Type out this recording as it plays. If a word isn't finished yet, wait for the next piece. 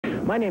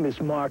My name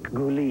is Mark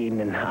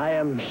Gullen, and I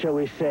am, shall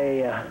we say,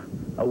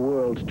 a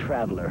world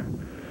traveler.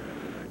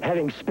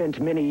 Having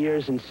spent many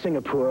years in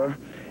Singapore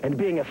and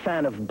being a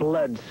fan of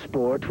blood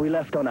sport, we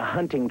left on a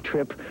hunting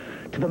trip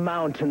to the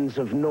mountains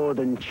of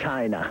northern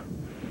China.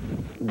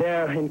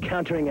 There,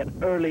 encountering an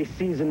early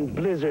season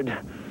blizzard,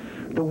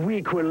 the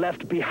weak were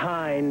left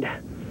behind.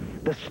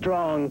 The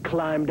strong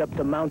climbed up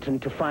the mountain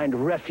to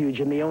find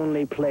refuge in the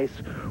only place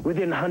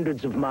within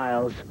hundreds of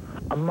miles,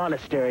 a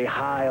monastery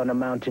high on a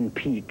mountain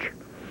peak.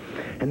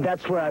 And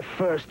that's where I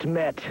first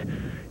met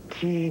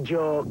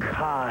Teijo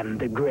Kahn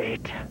the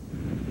Great.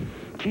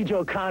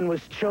 Teijo Kahn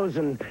was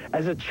chosen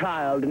as a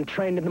child and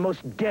trained in the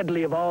most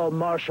deadly of all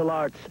martial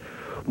arts,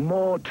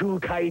 Mo Tu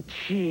Kai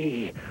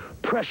Chi,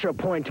 pressure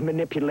point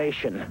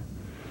manipulation.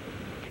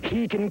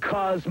 He can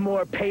cause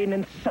more pain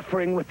and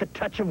suffering with the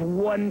touch of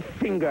one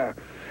finger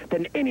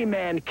than any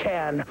man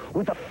can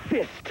with a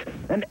fist,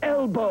 an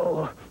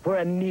elbow, or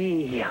a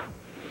knee.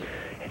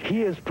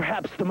 He is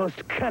perhaps the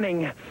most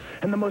cunning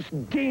and the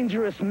most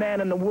dangerous man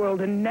in the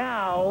world, and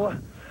now,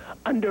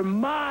 under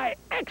my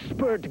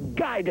expert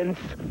guidance,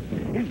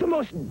 is the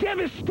most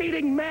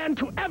devastating man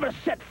to ever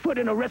set foot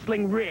in a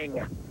wrestling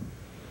ring.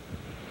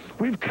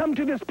 We've come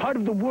to this part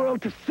of the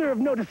world to serve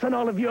notice on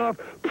all of your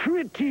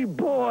pretty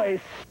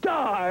boy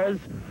stars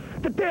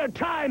that their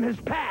time has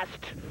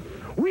passed.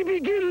 We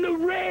begin the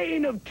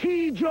reign of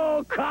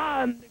Teijo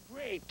Kahn the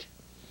Great.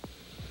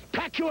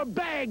 Pack your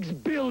bags,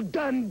 Bill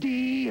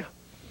Dundee.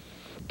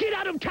 Get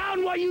out of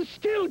town while you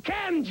still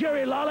can,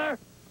 Jerry Lawler.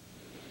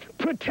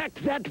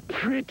 Protect that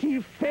pretty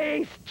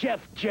face,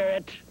 Jeff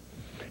Jarrett.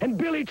 And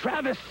Billy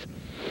Travis,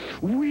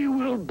 we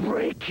will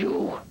break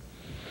you.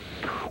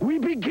 We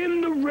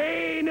begin the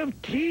reign of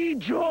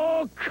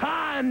Teijo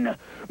Kahn.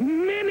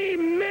 Many,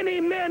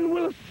 many men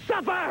will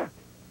suffer.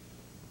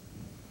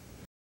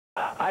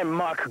 I'm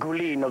Mark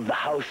Gullen of the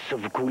House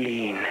of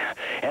Gullen,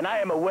 and I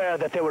am aware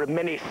that there were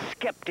many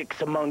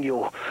skeptics among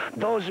you.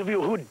 Those of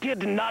you who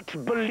did not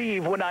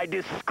believe when I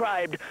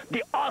described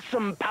the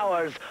awesome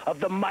powers of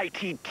the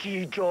mighty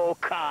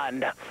Teijo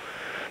Kahn.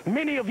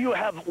 Many of you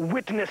have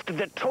witnessed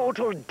the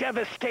total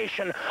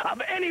devastation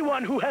of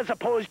anyone who has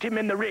opposed him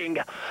in the ring.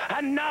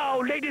 And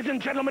now, ladies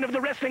and gentlemen of the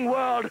wrestling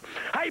world,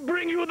 I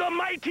bring you the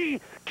mighty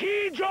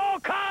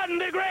Teijo Kahn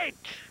the Great.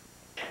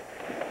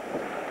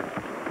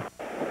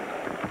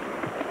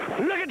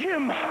 Look at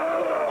him!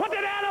 What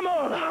an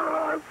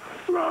animal!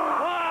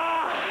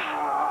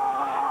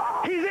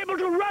 He's able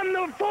to run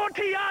the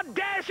 40-yard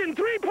dash in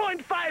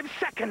 3.5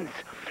 seconds.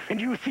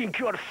 And you think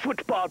your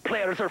football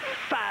players are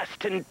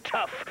fast and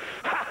tough.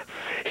 Ha!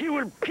 He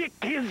will pick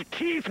his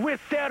teeth with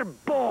their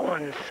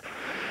bones.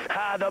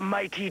 The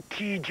mighty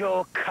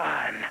Teijo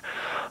Kahn.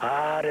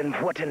 And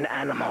what an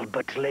animal.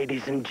 But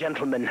ladies and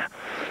gentlemen,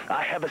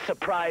 I have a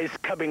surprise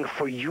coming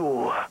for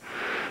you.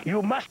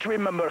 You must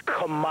remember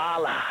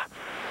Kamala.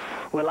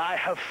 Well, I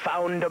have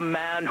found a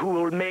man who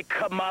will make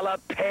Kamala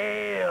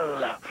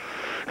pale.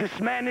 This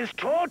man is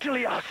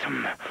totally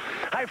awesome.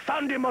 I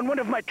found him on one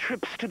of my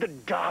trips to the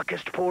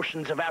darkest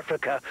portions of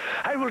Africa.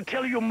 I will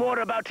tell you more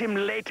about him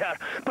later,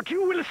 but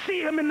you will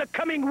see him in the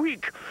coming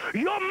week.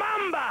 Your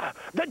Mamba,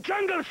 the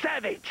jungle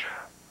savage.